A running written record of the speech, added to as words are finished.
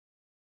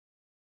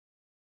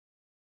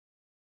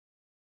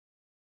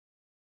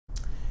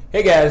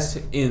Hey guys,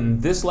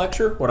 in this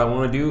lecture what I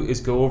want to do is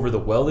go over the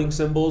welding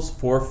symbols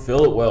for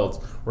fillet welds.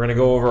 We're going to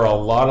go over a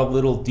lot of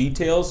little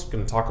details. We're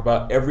going to talk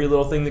about every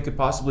little thing that could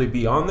possibly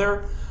be on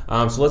there.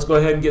 So let's go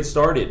ahead and get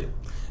started.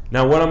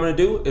 Now what I'm going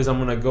to do is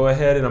I'm going to go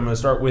ahead and I'm going to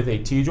start with a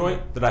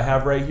T-joint that I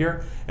have right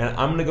here, and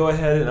I'm going to go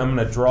ahead and I'm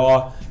going to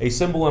draw a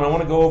symbol, and I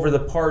want to go over the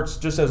parts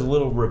just as a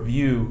little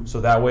review, so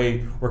that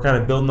way we're kind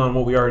of building on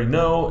what we already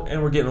know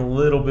and we're getting a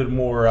little bit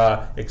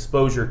more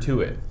exposure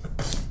to it.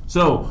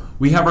 So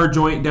we have our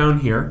joint down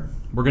here.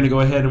 We're going to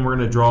go ahead and we're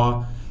going to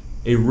draw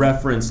a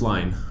reference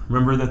line.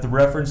 Remember that the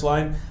reference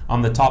line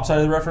on the top side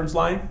of the reference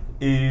line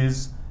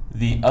is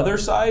the other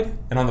side,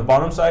 and on the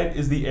bottom side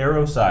is the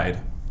arrow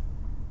side.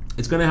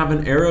 It's going to have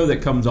an arrow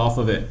that comes off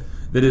of it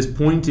that is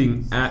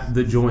pointing at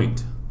the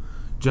joint,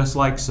 just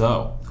like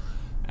so.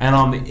 And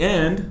on the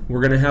end,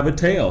 we're going to have a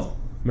tail.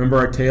 Remember,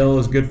 our tail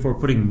is good for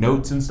putting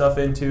notes and stuff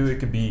into. It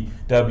could be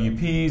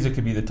WPs, it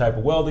could be the type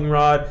of welding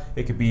rod,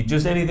 it could be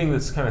just anything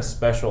that's kind of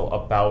special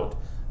about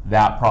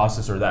that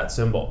process or that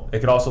symbol. It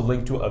could also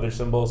link to other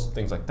symbols,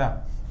 things like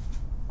that.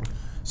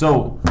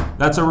 So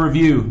that's a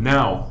review.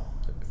 Now,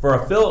 for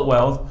a fillet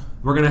weld,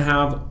 we're going to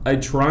have a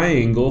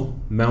triangle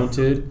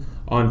mounted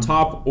on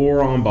top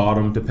or on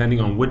bottom,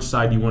 depending on which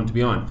side you want it to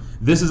be on.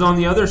 This is on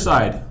the other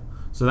side,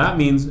 so that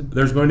means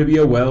there's going to be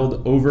a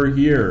weld over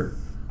here,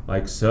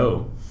 like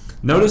so.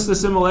 Notice the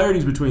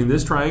similarities between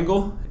this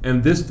triangle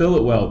and this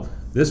fillet weld.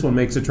 This one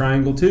makes a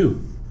triangle too.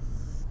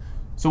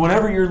 So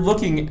whenever you're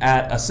looking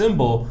at a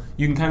symbol,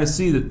 you can kind of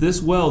see that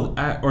this weld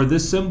or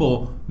this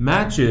symbol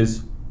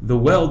matches the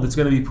weld that's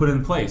going to be put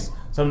in place.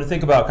 So I'm going to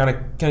think about kind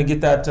of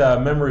get that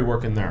memory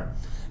working there.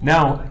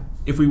 Now,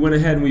 if we went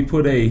ahead and we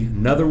put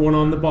another one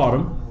on the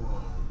bottom,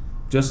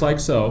 just like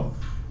so,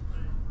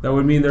 that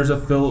would mean there's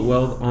a fillet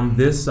weld on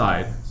this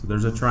side. So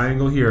there's a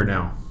triangle here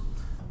now.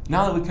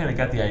 Now that we kind of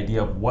got the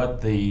idea of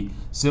what the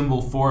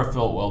symbol for a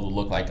fillet weld will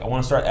look like, I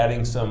want to start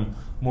adding some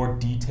more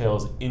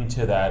details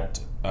into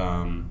that,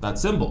 that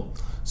symbol.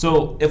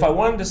 So if I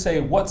wanted to say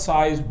what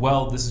size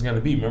weld this is going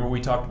to be, remember we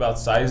talked about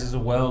sizes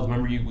of welds,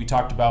 remember we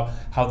talked about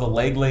how the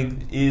leg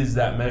length is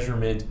that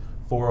measurement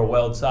for a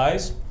weld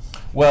size.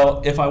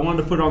 Well, if I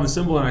wanted to put on the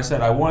symbol and I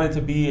said I want it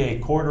to be a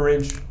 1/4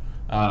 inch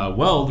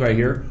weld right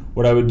here,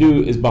 what I would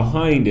do is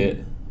behind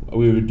it,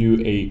 we would do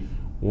a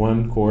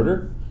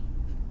 1/4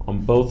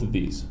 on both of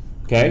these.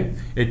 Okay?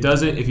 It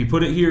doesn't, if you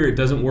put it here, it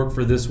doesn't work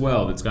for this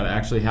weld. It's got to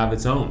actually have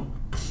its own.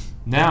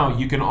 Now,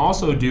 you can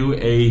also do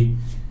a,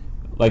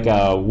 like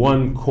a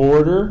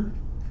 1/4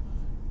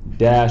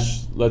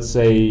 dash, let's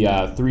say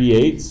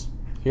 3/8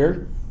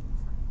 here.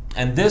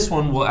 And this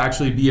one will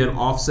actually be an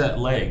offset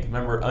leg.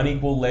 Remember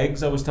unequal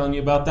legs, I was telling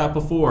you about that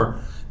before.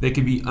 They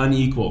can be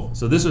unequal.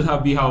 So this would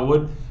be how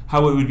it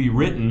would be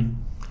written.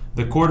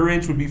 The 1/4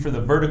 inch would be for the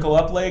vertical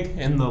up leg,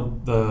 and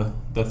the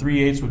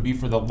 3/8 would be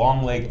for the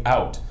long leg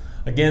out.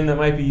 Again, that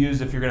might be used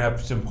if you're going to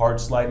have some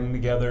parts sliding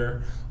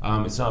together.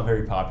 It's not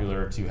very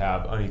popular to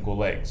have unequal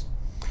legs.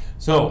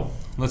 So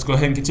let's go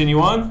ahead and continue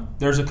on.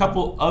 There's a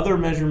couple other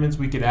measurements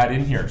we could add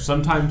in here.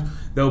 Sometimes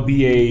there'll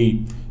be a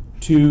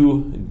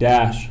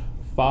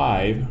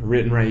 2-5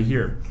 written right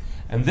here.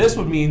 And this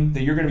would mean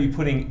that you're going to be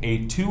putting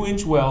a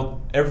 2-inch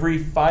weld every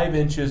 5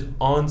 inches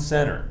on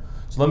center.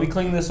 So let me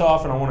clean this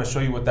off, and I want to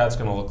show you what that's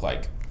going to look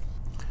like.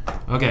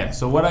 Okay,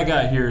 so what I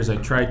got here is I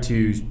tried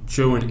to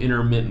show an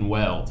intermittent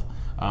weld.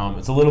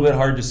 It's a little bit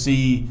hard to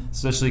see,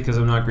 especially because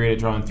I'm not great at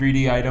drawing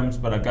 3D items,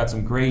 but I've got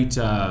some great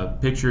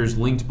pictures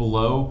linked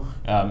below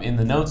in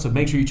the notes, so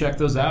make sure you check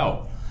those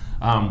out.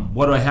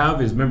 What I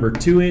have is, remember,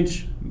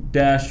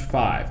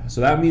 2-inch-5.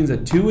 So that means a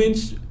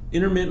 2-inch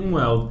intermittent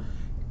weld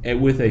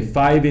with a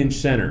 5-inch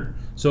center.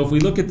 So if we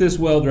look at this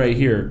weld right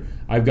here,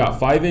 I've got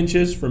 5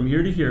 inches from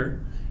here to here,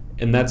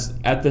 and that's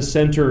at the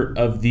center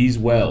of these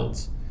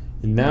welds.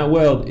 And that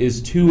weld is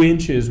 2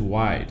 inches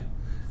wide.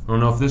 I don't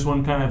know if this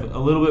one kind of a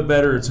little bit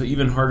better, it's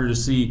even harder to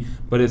see,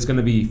 but it's going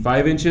to be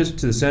 5 inches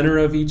to the center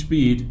of each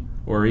bead,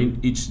 or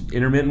each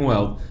intermittent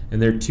weld,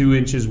 and they're 2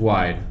 inches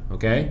wide,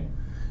 okay?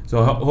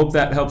 So I hope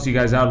that helps you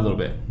guys out a little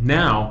bit.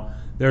 Now,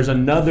 there's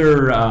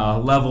another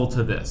level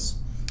to this.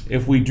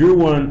 If we drew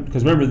one,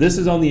 because remember this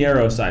is on the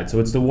arrow side, so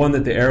it's the one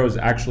that the arrow is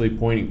actually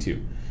pointing to.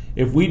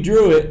 If we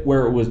drew it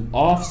where it was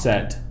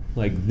offset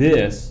like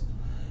this,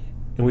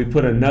 and we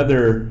put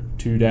another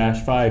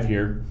 2-5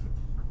 here,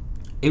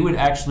 it would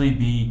actually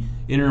be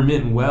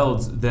intermittent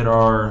welds that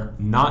are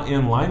not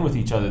in line with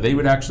each other. They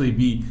would actually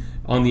be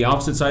on the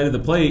opposite side of the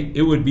plate.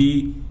 It would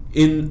be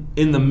in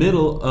the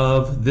middle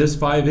of this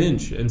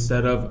 5-inch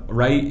instead of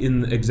right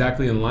in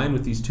exactly in line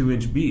with these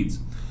 2-inch beads.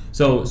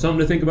 So something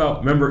to think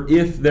about. Remember,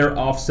 if they're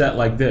offset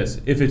like this,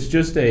 if it's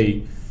just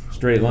a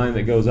straight line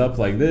that goes up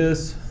like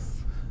this,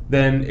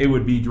 then it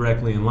would be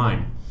directly in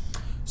line.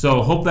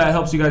 So hope that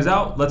helps you guys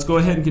out. Let's go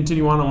ahead and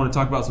continue on. I want to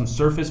talk about some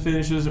surface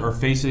finishes or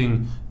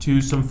facing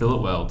to some fillet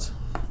welds.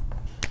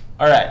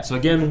 All right, so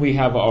again, we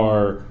have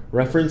our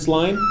reference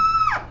line.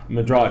 I'm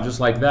gonna draw it just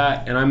like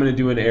that, and I'm gonna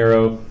do an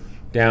arrow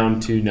down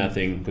to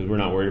nothing because we're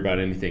not worried about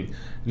anything.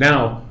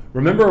 Now,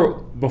 remember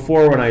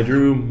before when I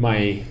drew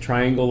my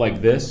triangle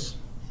like this?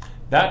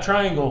 that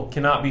triangle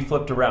cannot be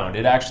flipped around.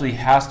 It actually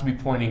has to be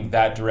pointing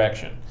that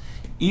direction.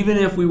 Even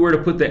if we were to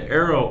put the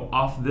arrow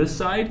off this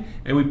side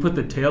and we put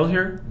the tail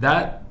here,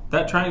 that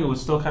triangle would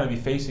still kind of be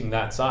facing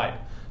that side.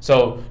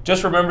 So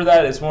just remember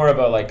that. It's more of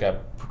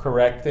a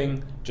correct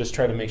thing. Just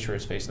try to make sure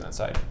it's facing that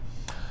side.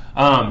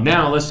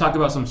 Now let's talk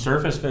about some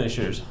surface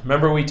finishers.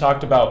 Remember we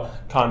talked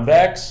about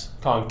convex,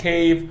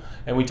 concave,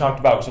 and we talked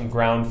about some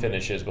ground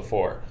finishes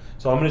before.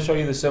 So I'm going to show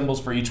you the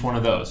symbols for each one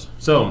of those.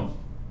 So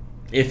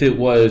if it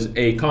was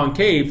a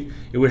concave,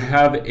 it would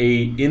have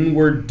a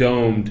inward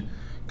domed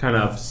kind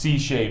of C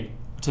shape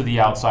to the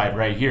outside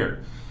right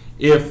here.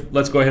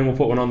 Let's go ahead and we'll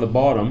put one on the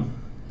bottom,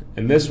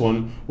 and this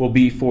one will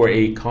be for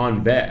a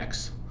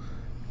convex.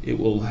 It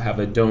will have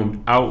a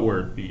domed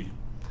outward bead.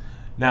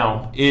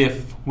 Now,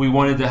 if we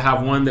wanted to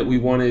have one that we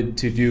wanted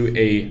to do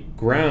a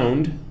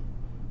ground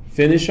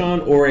finish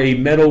on or a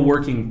metal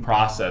working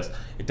process,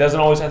 it doesn't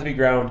always have to be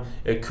ground.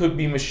 It could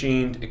be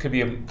machined. It could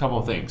be a couple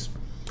of things.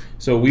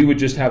 So we would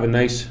just have a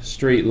nice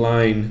straight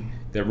line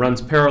that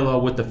runs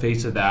parallel with the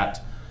face of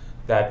that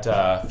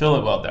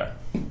fillet weld there.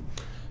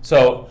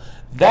 So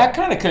that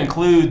kind of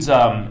concludes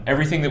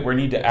everything that we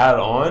need to add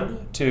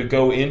on to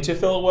go into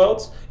fillet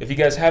welds. If you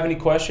guys have any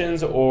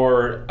questions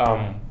or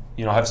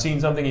have seen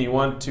something and you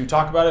want to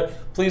talk about it,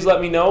 please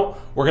let me know.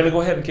 We're going to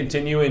go ahead and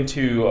continue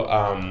into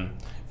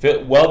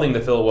welding the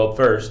fillet weld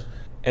first.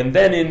 And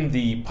then in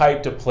the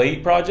pipe to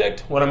plate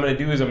project, what I'm going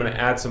to do is I'm going to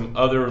add some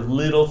other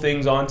little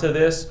things onto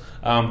this,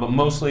 but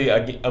mostly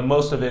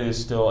most of it is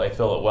still a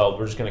fillet weld.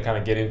 We're just going to kind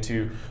of get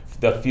into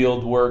the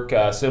field work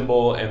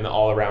symbol and the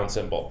all-around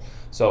symbol.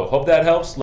 So hope that helps.